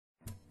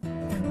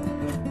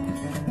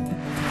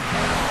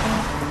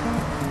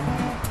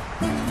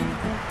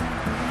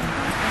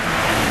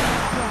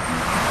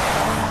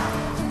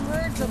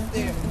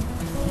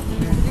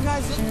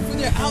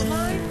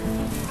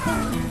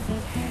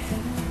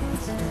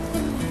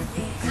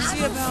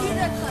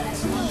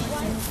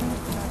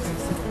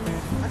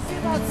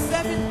about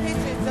 7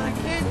 pigeons, and I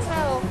can't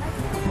tell.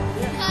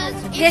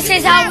 This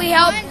is how we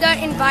help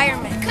the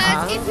environment.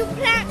 Because if you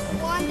plant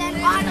one,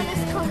 then all of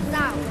this comes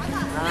out.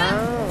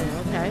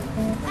 Oh, okay.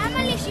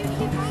 Emily, she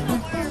found the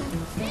worm.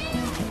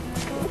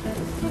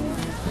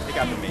 You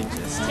got the main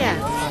gist. Yeah.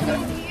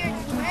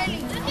 Really?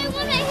 Look at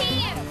what I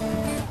hear.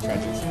 Try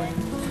to explain.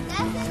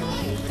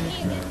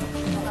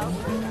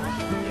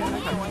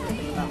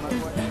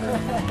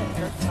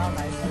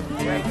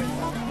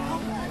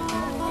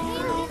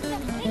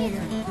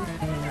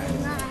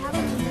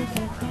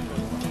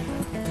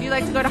 Do you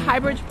like to go to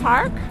Highbridge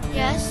Park?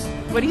 Yes.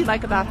 What do you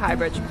like about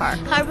Highbridge Park?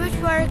 Highbridge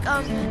Park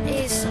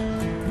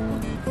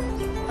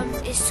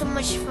is so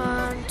much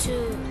fun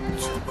to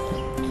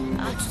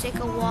take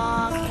a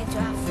walk and to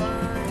have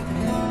fun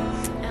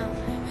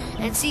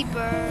and see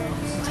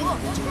birds. Can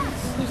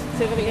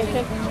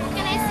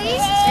I see?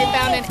 They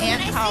found an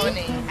ant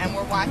colony, and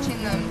we're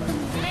watching them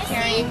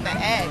carrying the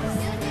eggs.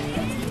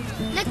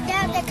 Look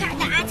down, the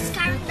ants is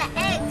carrying the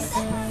eggs.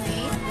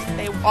 See?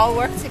 They all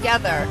work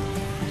together.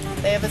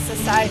 They have a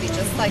society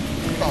just like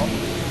people.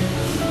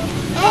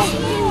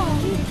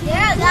 There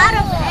are a lot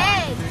of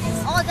eggs.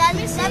 Oh, that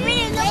means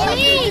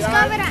he's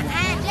covered in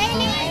ants.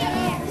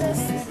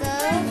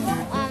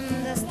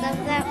 The stuff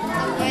that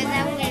we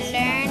learned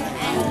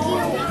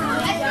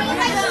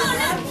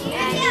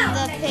and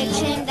the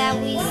picture that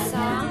we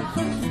saw.